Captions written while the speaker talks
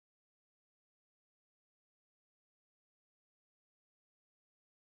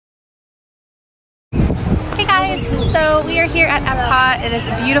We are here at Epcot. It is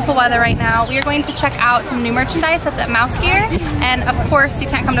beautiful weather right now. We are going to check out some new merchandise that's at Mouse Gear. And of course, you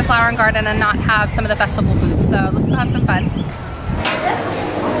can't come to Flower and Garden and not have some of the festival booths. So let's go have some fun.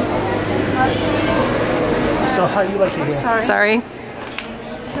 So how do you like it here? Sorry.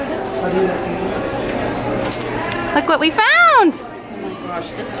 Look what we found! Oh my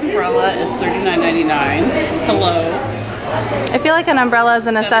gosh, this umbrella is $39.99. Hello. I feel like an umbrella is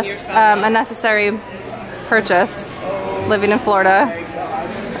a necessary purchase living in Florida.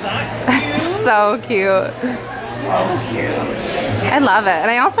 So cute. So cute. I love it. And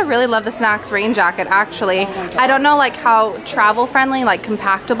I also really love the Snacks rain jacket actually. I don't know like how travel friendly, like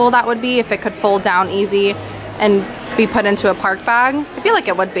compactable that would be if it could fold down easy and be put into a park bag. I feel like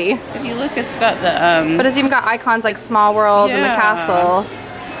it would be. If you look, it's got the but it's even got icons like Small World and the castle.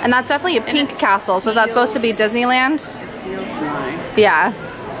 And that's definitely a pink castle. So is that supposed to be Disneyland? Nice. Yeah.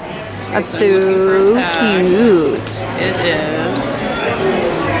 That's so cute. It is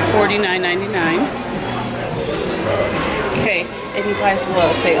 $49.99. Okay, and you guys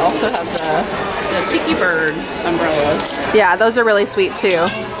look, they also have the Tiki Bird umbrellas. Yeah, those are really sweet too.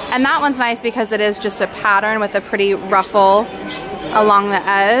 And that one's nice because it is just a pattern with a pretty ruffle along the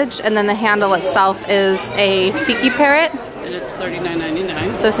edge, and then the handle itself is a tiki parrot. And it's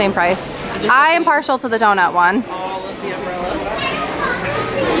 $39.99. So same price. I am partial to the donut one. All of the umbrellas.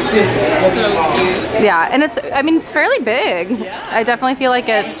 So cute. Yeah, and it's fairly big. Yeah. I definitely feel like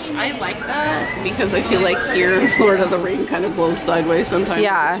it's... I like that because I feel like here in Florida the rain kind of blows sideways sometimes.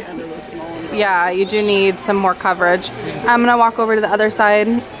 Yeah. Yeah, you do need some more coverage. I'm gonna walk over to the other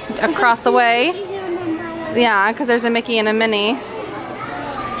side, across the way. Yeah, because there's a Mickey and a Minnie.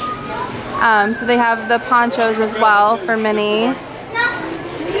 So they have the ponchos as well for Minnie.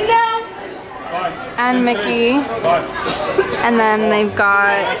 And Mickey. And then they've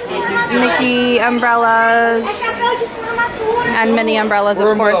got Mickey umbrellas. And Minnie umbrellas,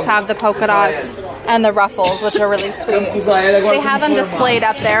 of course, have the polka dots and the ruffles, which are really sweet. They have them displayed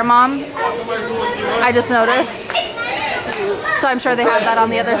up there, Mom. I just noticed. So I'm sure they have that on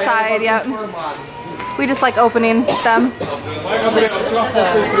the other side, yep. We just like opening them.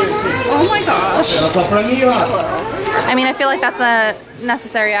 Oh my gosh. I mean, I feel like that's a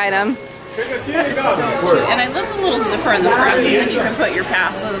necessary item. That is so cute. And I love the little zipper in the front because then you can put your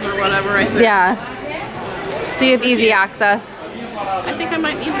passes or whatever right there. Yeah. So you have easy access. I think I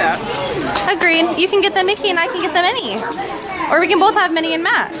might need that. Agreed. You can get the Mickey and I can get the Minnie. Or we can both have Minnie and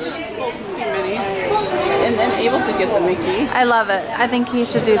match. And then able to get the Mickey. I love it. I think he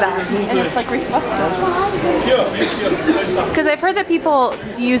should do that. And it's like reflective. Because I've heard that people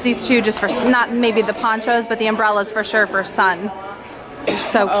use these two just for, not maybe the ponchos, but the umbrellas for sure for sun. They're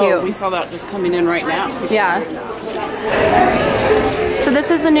so cute. Oh, we saw that just coming in right now. Yeah. So this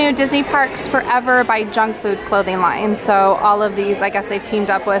is the new Disney Parks Forever by Junkfood clothing line. So all of these, I guess they've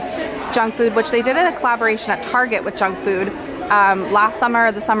teamed up with Junkfood, which they did in a collaboration at Target with Junkfood last summer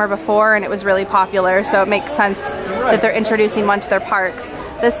or the summer before, and it was really popular. So it makes sense that they're introducing one to their parks.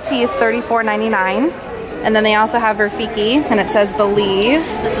 This tee is $34.99. And then they also have Rafiki, and it says Believe.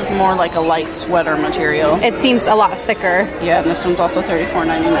 This is more like a light sweater material. It seems a lot thicker. Yeah, and this one's also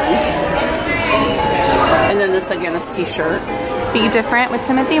 $34.99. And then this again is t-shirt. Be Different with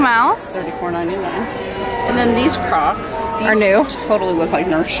Timothy Mouse. $34.99. And then these Crocs are new. Totally look like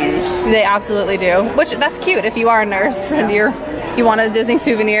nurse shoes. They absolutely do. Which, that's cute if you are a nurse and you want a Disney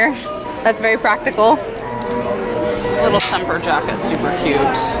souvenir. That's very practical. Little thumper jacket, super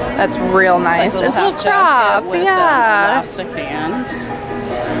cute. That's real nice. It's a little crop, with yeah. Elastic band,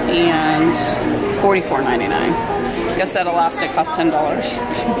 and $44.99. Guess that elastic costs $10. You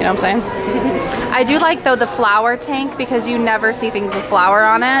know what I'm saying? I do like though the flower tank because you never see things with flower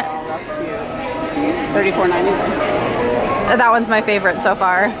on it. That's cute. $34.99. That one's my favorite so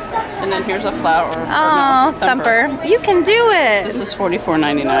far. And then here's a flower. Oh, Thumper. You can do it. This is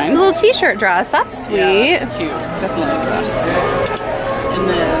 $44.99. It's a little t-shirt dress. That's sweet. Yeah, it's cute. Definitely a dress. And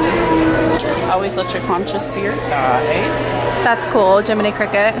then Always Let Your Conscience Be Your Guide. That's cool. Jiminy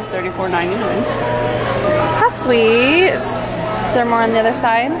Cricket. $34.99. That's sweet. Is there more on the other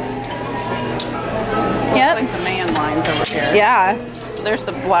side? Yep. Looks like the man lines over here. Yeah. So there's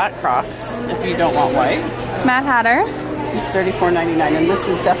the black Crocs if you don't want white. Mad Hatter. It's $34.99, and this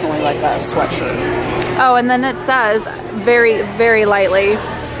is definitely like a sweatshirt. Oh, and then it says very, very lightly,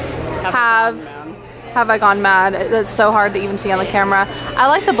 have I gone mad? That's so hard to even see on the camera. I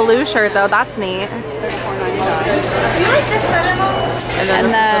like the blue shirt though. That's neat. $34.99. And then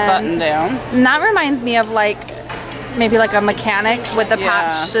this is a button down. And that reminds me of like maybe like a mechanic with the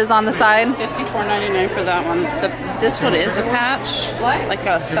patches on the side. $54.99 for that one. This one is a patch, like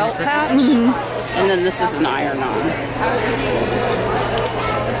a felt patch, and then this is an iron-on.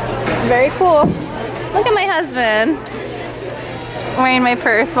 Very cool. Look at my husband wearing my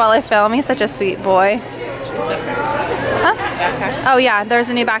purse while I film. He's such a sweet boy. Huh? Oh yeah, there's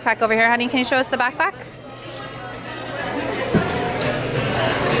a new backpack over here, honey. Can you show us the backpack?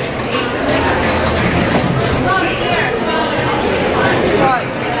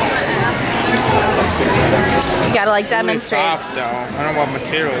 You gotta like demonstrate. Really soft though. I don't know what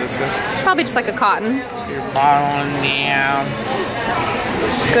material this is. It's probably just like a cotton. Your bottle and meow.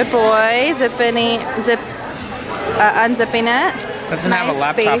 Good boy. Unzipping it. Doesn't have a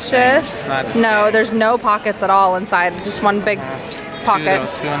laptop spacious. No, there's no pockets at all inside. It's just one big pocket.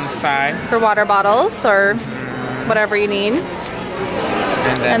 Two on the side. For water bottles or whatever you need.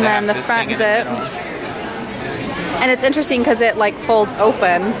 And then the front zip. And it's interesting because it like folds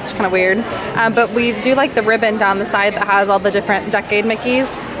open. It's kind of weird. But we do like the ribbon down the side that has all the different decade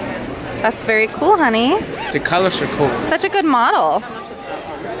Mickeys. That's very cool, honey. The colors are cool. Such a good model.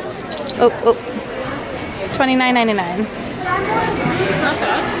 Oh. $29.99.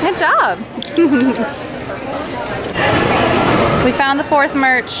 Good job. We found the 4th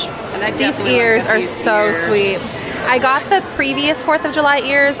merch. These ears are so sweet. I got the previous 4th of July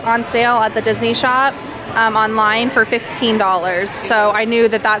ears on sale at the Disney shop online for $15. So I knew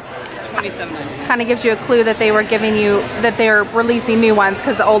that that's $27.99. kind of gives you a clue that they were giving you, that they're releasing new ones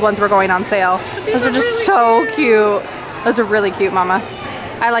because the old ones were going on sale. Those are just so cute. Those are really cute, Mama.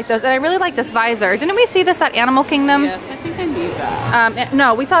 I like those, and I really like this visor. Didn't we see this at Animal Kingdom? Yes, I think I knew that.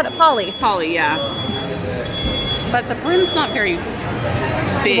 No, we saw it at Polly. Polly, yeah. But the brim's not very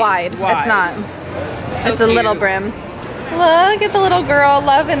big. Wide. It's not. So it's a little brim. Look at the little girl.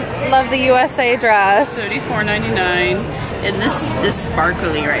 Love the USA dress. $34.99. And this is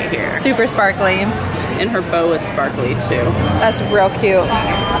sparkly right here. Super sparkly. And her bow is sparkly too. That's real cute.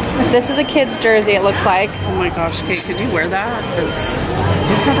 This is a kid's jersey, it looks like. Oh my gosh, Kate, could you wear that? Because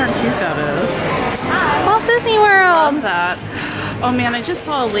look how cute that is. Walt Disney World. Love that. Oh man, I just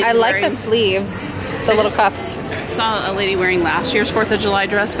saw a lady I like the sleeves, the little cuffs. Saw a lady wearing last year's 4th of July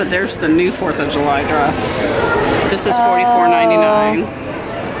dress, but there's the new 4th of July dress. This is $44.99.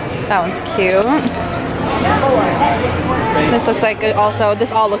 That one's cute. This looks like also,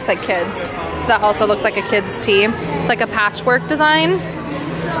 this all looks like kids. So that also looks like a kid's tee. It's like a patchwork design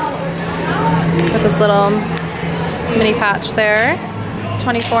with this little mini patch there.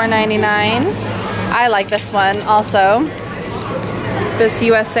 $24.99. I like this one also. This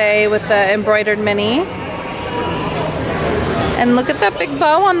USA with the embroidered mini. And look at that big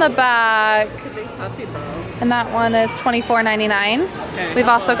bow on the back. It's a big puffy bow. And that one is $24.99. Okay. We've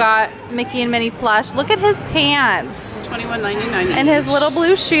also got Mickey and Minnie plush. Look at his pants. $21.99. And his little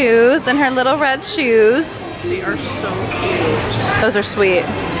blue shoes and her little red shoes. They are so cute. Those are sweet.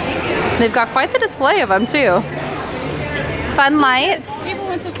 They've got quite the display of them too. Fun lights. People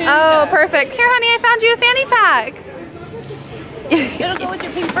want a fanny pack. Perfect. Here, honey, I found you a fanny pack. It'll go with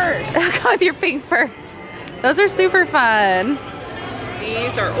your pink purse. It'll go with your pink purse. Those are super fun.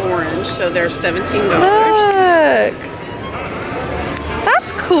 These are orange, so they're $17. Look.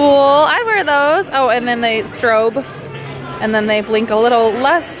 That's cool. I'd wear those. Oh, and then they strobe. And then they blink a little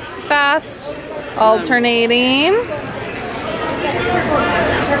less fast. Alternating.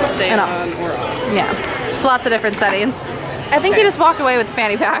 Stay on or off. Yeah. So lots of different settings. I think he just walked away with the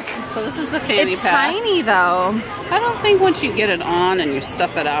fanny pack. So this is the fanny pack. It's tiny though. I don't think once you get it on and you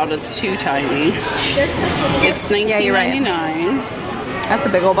stuff it out, it's too tiny. It's $19.99. Yeah, you're right. That's a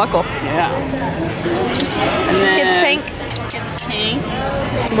big old buckle. Yeah. And then Kids tank. Kids tank.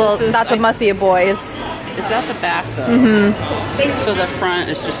 Well, that's must be a boy's. Is that the back though? So the front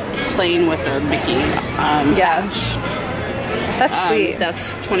is just plain with a Mickey patch. That's sweet.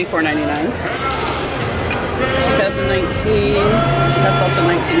 That's $24.99. 2019. That's also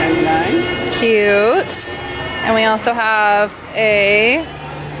 $19.99. Cute. And we also have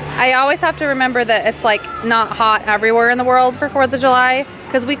I always have to remember that it's like not hot everywhere in the world for 4th of July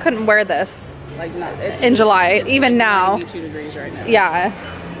because we couldn't wear this in July, even like now. 92 degrees right now. Yeah.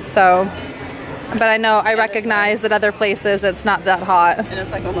 So, but I know I recognize that other places it's not that hot. And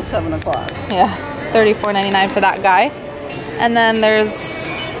it's like almost 7 o'clock. Yeah. $34.99 for that guy. And then there's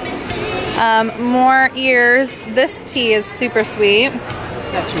more ears. This tee is super sweet.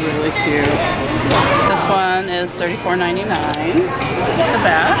 That's really cute. This one is $34.99. This is the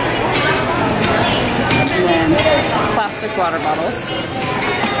back. And then plastic water bottles.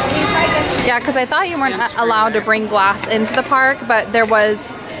 Yeah, because I thought you weren't allowed to bring glass into the park, but there was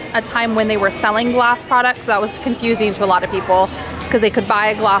a time when they were selling glass products. So that was confusing to a lot of people because they could buy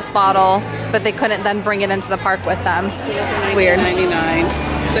a glass bottle, but they couldn't then bring it into the park with them. It's weird.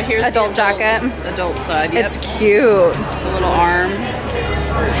 $19.99. So here's adult jacket. Adult side. Yep. It's cute. The little arm.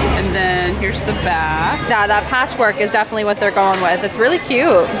 And then here's the back. Yeah, that patchwork is definitely what they're going with. It's really cute.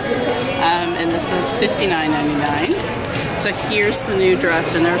 And this is $59.99. So here's the new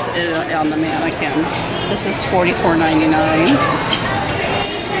dress, and there's it on the mannequin. This is $44.99.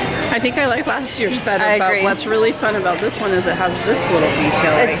 I think I like last year's better, but what's really fun about this one is it has this little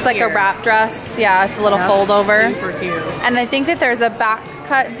detail. It's like a wrap dress. Yeah, it's a little fold over. Super cute. And I think that there's a back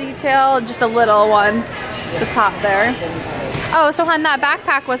cut detail, just a little one, the top there. Oh, so hon, that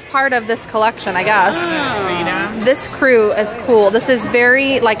backpack was part of this collection, I guess. Oh. This crew is cool. This is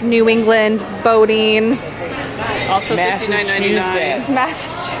very like New England boating. Also $59.99.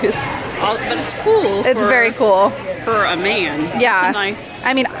 Massachusetts. But it's cool. It's very cool. For a man. Yeah. Nice.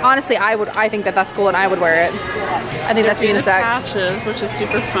 I mean, honestly, I think that that's cool and I would wear it. I think that's unisex. Patches, which is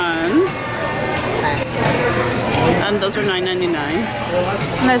super fun. And those are $9.99.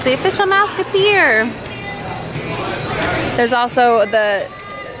 And there's the official Masketeer. There's also the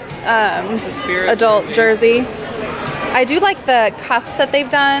adult jersey. I do like the cuffs that they've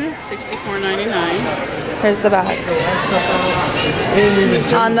done. $64.99. Here's the back.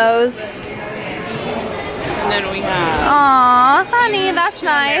 On those. And then we have... Aw, honey, that's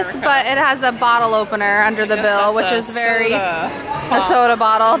nice. But it has a bottle opener under the bill, which is very... A soda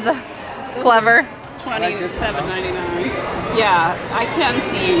bottle. Clever. $27.99. Yeah, I can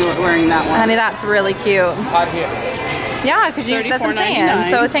see you wearing that one. Honey, that's really cute. Yeah, because that's what I'm saying.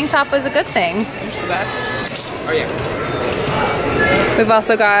 So a tank top is a good thing. Oh yeah. We've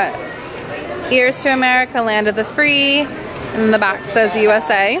also got Ears to America, Land of the Free, and then the back says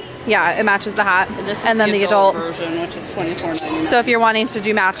USA. Yeah, it matches the hat. And then the adult version, which is $24.99. So if you're wanting to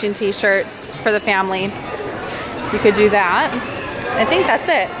do matching t-shirts for the family, you could do that. I think that's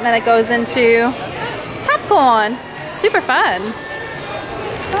it. And then it goes into popcorn. Super fun.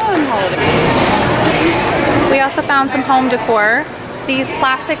 Fun holiday. We also found some home decor. These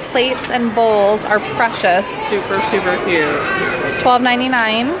plastic plates and bowls are precious. Super, super cute.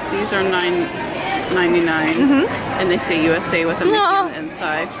 $12.99. These are $9.99. And they say USA with a Mickey on the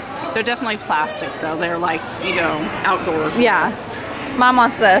inside. They're definitely plastic though. They're like, you know, outdoor. Yeah. Mom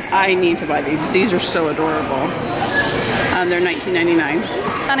wants this. I need to buy these. These are so adorable. They're $19.99.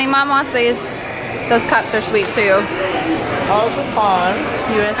 Honey, Mom wants these. Those cups are sweet too. Those are fun.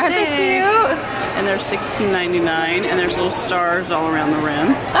 USA. Aren't they cute? And they're $16.99, and there's little stars all around the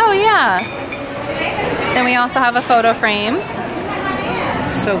rim. Oh yeah. Then we also have a photo frame.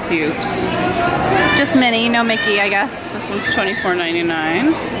 So cute. Just Minnie, no Mickey, I guess. This one's $24.99.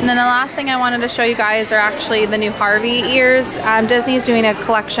 And then the last thing I wanted to show you guys are actually the new Harvey ears. Disney's doing a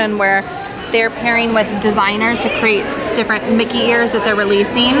collection where they're pairing with designers to create different Mickey ears that they're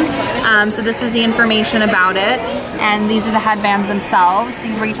releasing. So this is the information about it. And these are the headbands themselves.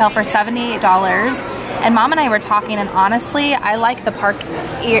 These retail for $78. And Mom and I were talking, and honestly, I like the Park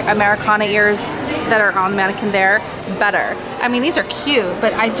Americana ears that are on the mannequin there better. I mean, these are cute,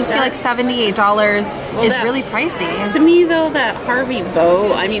 but I just feel like $78 is really pricey. To me, though, that Harvey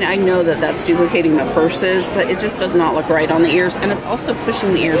bow, I mean, I know that that's duplicating the purses, but it just does not look right on the ears, and it's also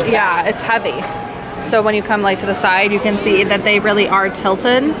pushing the ears back. Yeah, it's heavy. So when you come like to the side, you can see that they really are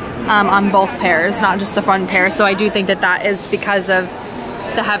tilted on both pairs, not just the front pair. So I do think that that is because of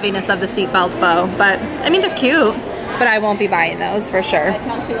the heaviness of the seatbelts bow. But I mean, they're cute, but I won't be buying those for sure. I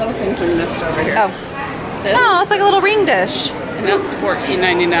found two little things in this over here. Oh. This. Oh, it's like a little ring dish. And that's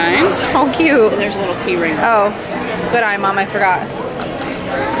 $14.99. So cute. And there's a little key ring. Oh, good eye, Mom. I forgot.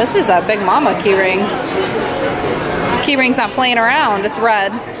 This is a Big Mama key ring. This key ring's not playing around. It's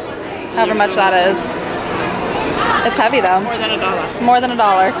red. However much that is. It's heavy though. More than $1. More than $1.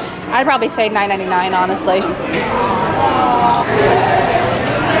 I'd probably say $9.99, honestly.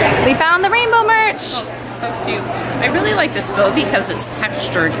 We found the rainbow merch. Oh, so cute. I really like this bow because it's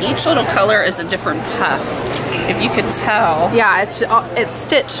textured. Each little color is a different puff. If you could tell. Yeah, it's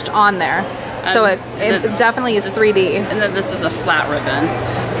stitched on there. So it definitely is 3D. And then this is a flat ribbon.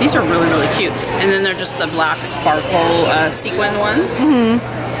 These are really, really cute. And then they're just the black sparkle sequin ones.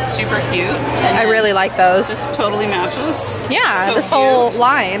 Super cute. And I really like those. This totally matches. Yeah, so this cute. whole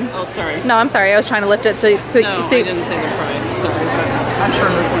line. Oh, sorry. No, I'm sorry. I was trying to lift it so. No, I didn't say the price. Sorry, but I'm sure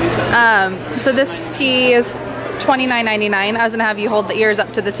they're 27. So this tee is $29.99. I was gonna have you hold the ears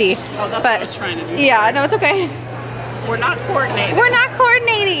up to the tee. Oh, that's what I was trying to do. Yeah, no, it's okay. We're not coordinating. We're not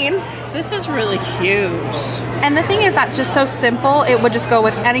coordinating. This is really cute. And the thing is, that's just so simple. It would just go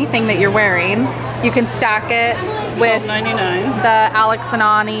with anything that you're wearing. You can stack it. with $12.99. the Alex and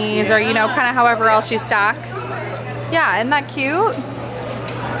Ani's, or you know, kind of however else you stack. Yeah, isn't that cute?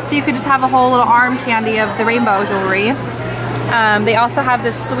 So you could just have a whole little arm candy of the rainbow jewelry. They also have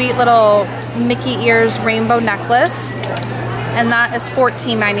this sweet little Mickey ears rainbow necklace, and that is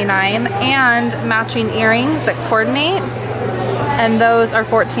 $14.99, and matching earrings that coordinate, and those are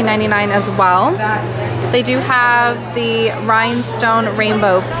 $14.99 as well. They do have the rhinestone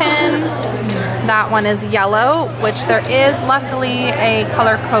rainbow pin. That one is yellow, which there is luckily a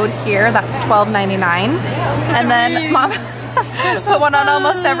color code here. That's $12.99. And then Mom put one on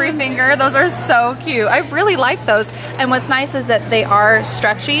almost every finger. Those are so cute. I really like those. And what's nice is that they are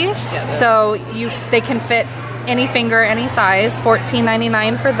stretchy, so they can fit any finger, any size.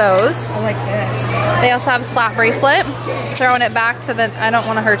 $14.99 for those. I like this. They also have a slap bracelet. Throwing it back to the, I don't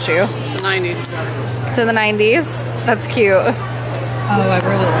want to hurt you. 90s. To the 90s. That's cute. Oh, I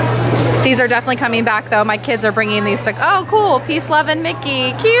really like this. These are definitely coming back though. My kids are bringing these to, oh cool, peace, love, and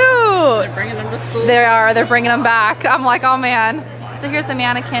Mickey. Cute. They're bringing them to school. They're bringing them back. I'm like, oh man. So here's the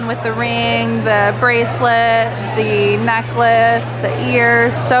mannequin with the ring, the bracelet, the necklace, the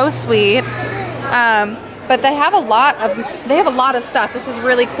ears, so sweet. But they have a lot of stuff. This is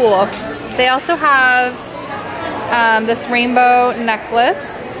really cool. They also have this rainbow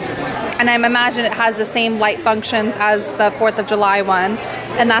necklace, and I imagine it has the same light functions as the 4th of July one,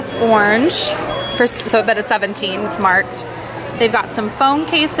 and that's orange, but it's 17, it's marked. They've got some phone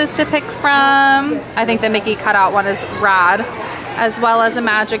cases to pick from. I think the Mickey cutout one is rad, as well as a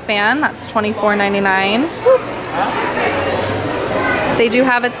magic band, that's $24.99. They do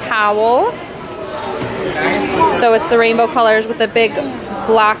have a towel. So it's the rainbow colors with a big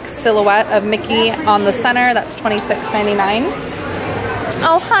black silhouette of Mickey on the center. That's $26.99.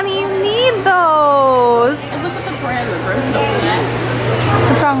 Oh, honey, you need those. Look at the brim. The brim's so nice.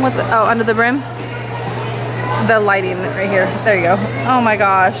 What's wrong with the, oh, under the brim? The lighting right here. There you go. Oh my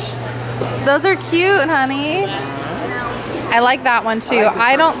gosh. Those are cute, honey. I like that one too.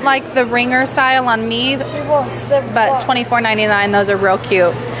 I don't like the ringer style on me, but $24.99, those are real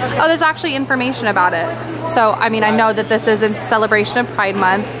cute. Oh, there's actually information about it. So, I mean, I know that this is in celebration of Pride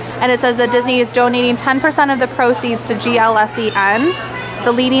Month, and it says that Disney is donating 10% of the proceeds to GLSEN,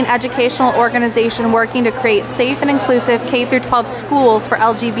 the leading educational organization working to create safe and inclusive K-12 schools for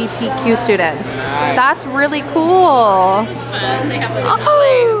LGBTQ students. That's really cool. This is fun. They have a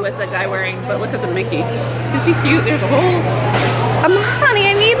display with the guy wearing, but look at the Mickey. Is he cute? There's a whole... honey,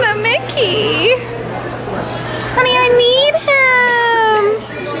 I need the Mickey. Honey, I need him.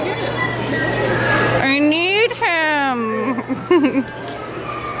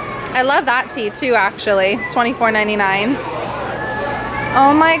 I love that tee too, actually. $24.99.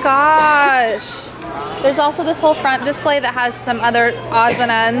 Oh my gosh. There's also this whole front display that has some other odds and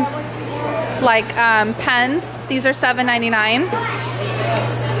ends, like pens. These are $7.99.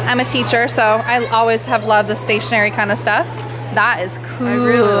 I'm a teacher, so I always have loved the stationery kind of stuff. That is cool. I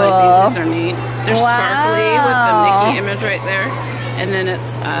really like these. These are neat. They're sparkly with the Mickey image right there. And then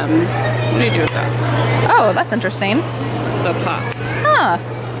it's, what do you do with that? Oh, that's interesting. So pops. Huh.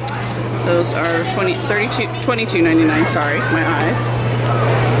 Those are $22.99. Sorry, my eyes.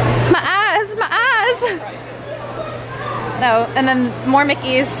 My eyes. No, and then more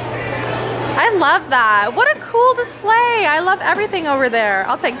Mickeys. I love that. What a cool display. I love everything over there.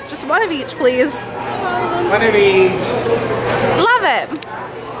 I'll take just one of each, please. One of each. Love it.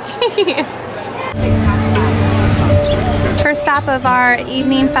 First stop of our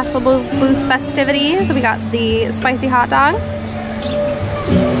evening festival booth festivities, we got the spicy hot dog,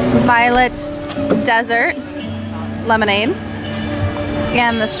 violet desert lemonade,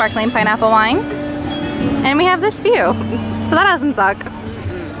 and the sparkling pineapple wine. And we have this view, so that doesn't suck.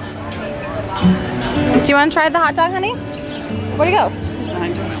 Do you want to try the hot dog, honey? Where'd it go?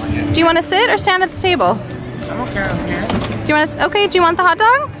 Do you want to sit or stand at the table? I'm okay over here. Do you want to, okay, do you want the hot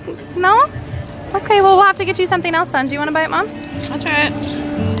dog? No? Okay, well we'll have to get you something else then. Do you want to bite, Mom? I'll try it.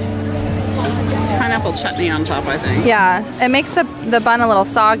 It's pineapple chutney on top, I think. Yeah, it makes the bun a little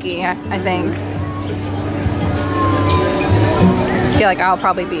soggy, I think. I feel like I'll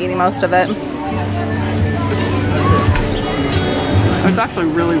probably be eating most of it. It's actually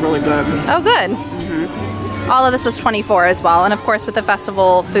really, really good. Oh, good. All of this was $24 as well, and of course with the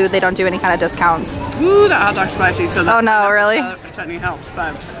festival food they don't do any kind of discounts. Ooh, that hot dog's spicy, so the really? chutney helps,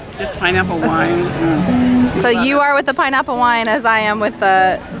 but this pineapple wine. So you are with the pineapple wine as I am with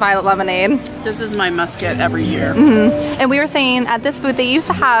the violet lemonade. This is my must get every year. And we were saying at this booth they used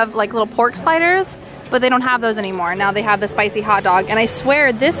to have like little pork sliders but they don't have those anymore. Now they have the spicy hot dog, and I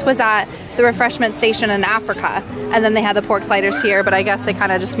swear this was at the refreshment station in Africa, and then they had the pork sliders here, but I guess they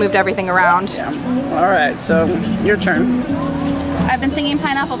kind of just moved everything around. Yeah. All right, so your turn. I've been singing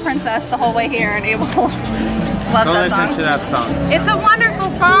Pineapple Princess the whole way here, and Abel loves that song. Don't listen to that song. It's a wonderful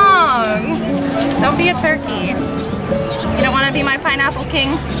song. Don't be a turkey. You don't want to be my pineapple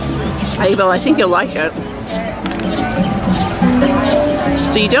king? Abel, I think you'll like it.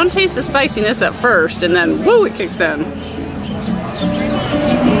 So you don't taste the spiciness at first, and then woo, it kicks in.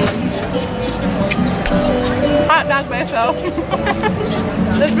 Hot dog myself.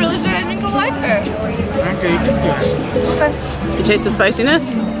 It's really good. I think you'll like it. Okay, you can do it. Okay. You taste the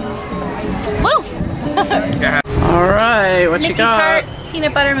spiciness? Woo! Yeah. All right, what you Mickey got? Tart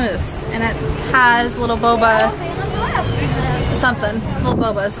peanut butter mousse, and it has little boba something, little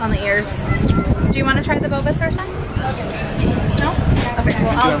bobas on the ears. Do you want to try the bobas first time? No? Okay,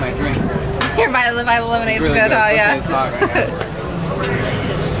 well Enjoy my drink. Your by the lemonade's Really good, good. oh yeah. It's hot right now.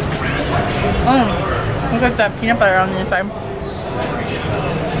 Oh, look at that peanut butter on the inside.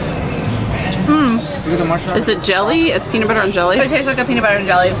 Mmm. Look at the marshmallow. Is it jelly? It's peanut butter and jelly? It tastes like a peanut butter and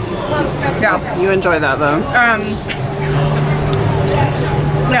jelly. Yeah. You enjoy that though.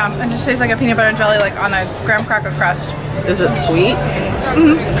 Yeah, it just tastes like a peanut butter and jelly, like on a graham cracker crust. Is it sweet?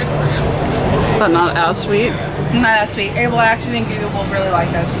 Mm-hmm. But not as sweet? Not as sweet. Abel, I actually think you will really like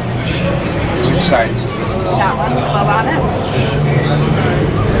this. Which side? That one, with boba on it.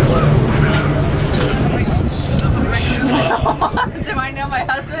 Do I know my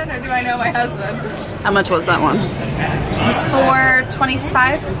husband or do I know my husband? How much was that one? It's $4.25. I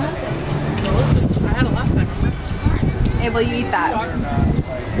had it last time. Abel, you eat that.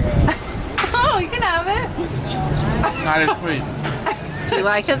 Oh, you can have it. Not as sweet. Do you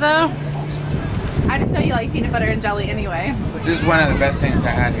like it though? I just know you like peanut butter and jelly anyway. This is one of the best things I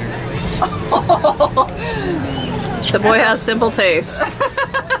had here. The boy has simple taste.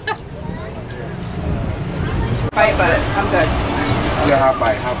 Bite, but I'm good. Yeah, hot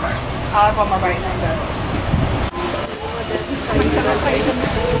bite, hot bite. I'll have one more bite and I'm good.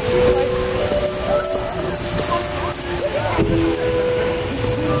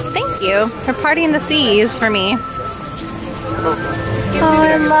 Thank you for parting the seas for me. Oh,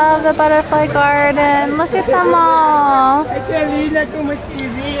 I love the butterfly garden. Look at them all.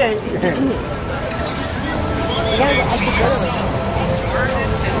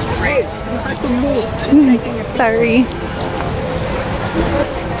 Sorry.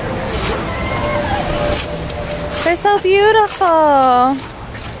 They're so beautiful.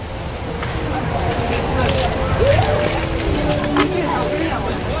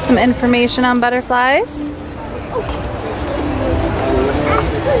 Some information on butterflies.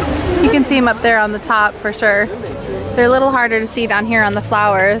 You can see them up there on the top for sure. They're a little harder to see down here on the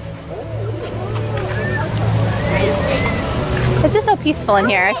flowers. It's just so peaceful in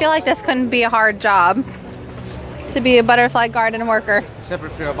here. I feel like this couldn't be a hard job to be a butterfly garden worker. Except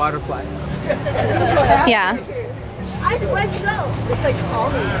for a butterfly. Yeah.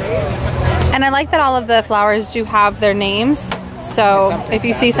 And I like that all of the flowers do have their names. So if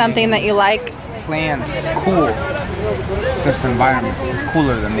you see something that you like. Plants, cool. This environment is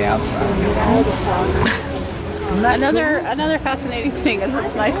cooler than the outside. Another fascinating thing is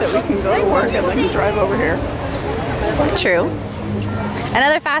it's nice that we can go to work and then drive over here. True.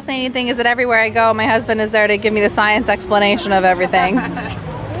 Another fascinating thing is that everywhere I go, my husband is there to give me the science explanation of everything.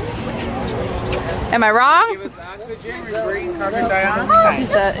 Am I wrong? Give us oxygen, we're breathing carbon dioxide.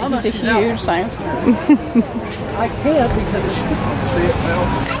 He's a huge science nerd. I can't because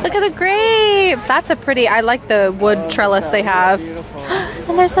Look at the grapes. That's a pretty, I like the wood trellis they have.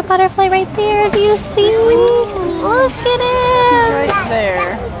 And there's a butterfly right there. Do you see? Look at him. Right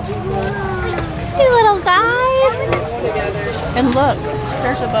there. Hey, little guy. And look,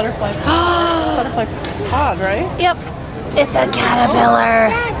 there's a butterfly. Butterfly pod, right? Yep. It's a caterpillar.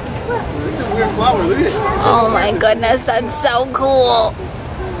 This is a weird flower, look at it. Oh my goodness, that's so cool.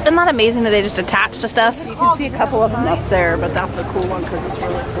 Isn't that amazing that they just attach to stuff? You can see a couple of them up there, but that's a cool one because it's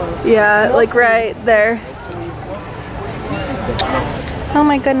really close. Yeah, like right there. Oh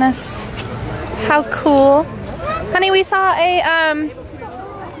my goodness. How cool. Honey, we saw a,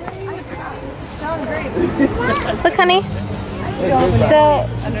 look honey. The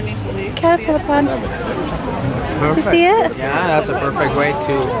caterpillar pod. You see it? Yeah, that's a perfect way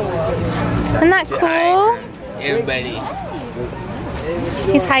to... Isn't that cool? Everybody.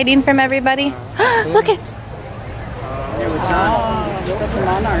 He's hiding from everybody. Look at. That's a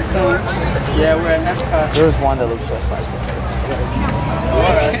monarch. Yeah, we're at Epcot. There's one that looks just like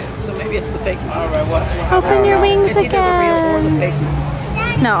it. So maybe it's the fake one. Alright, what? Open your wings It's either the real or the again. fake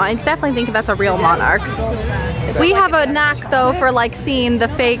one. No, I definitely think that's a real monarch. We have a knack though for like seeing the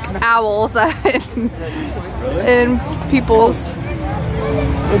fake owls in people's.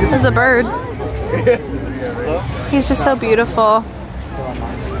 There's a bird. He's just so beautiful.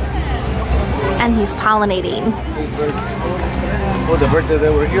 And he's pollinating. Oh, the birds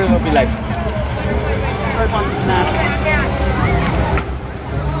that were here, they'll be like. Bird wants a snack.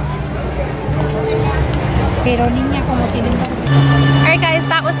 Alright guys,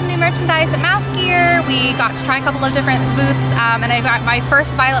 that was some new merchandise at Mouse Gear. We got to try a couple of different booths and I got my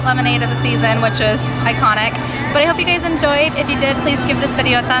first violet lemonade of the season, which is iconic. But I hope you guys enjoyed. If you did, please give this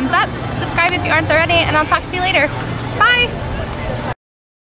video a thumbs up. Subscribe if you aren't already, and I'll talk to you later. Bye!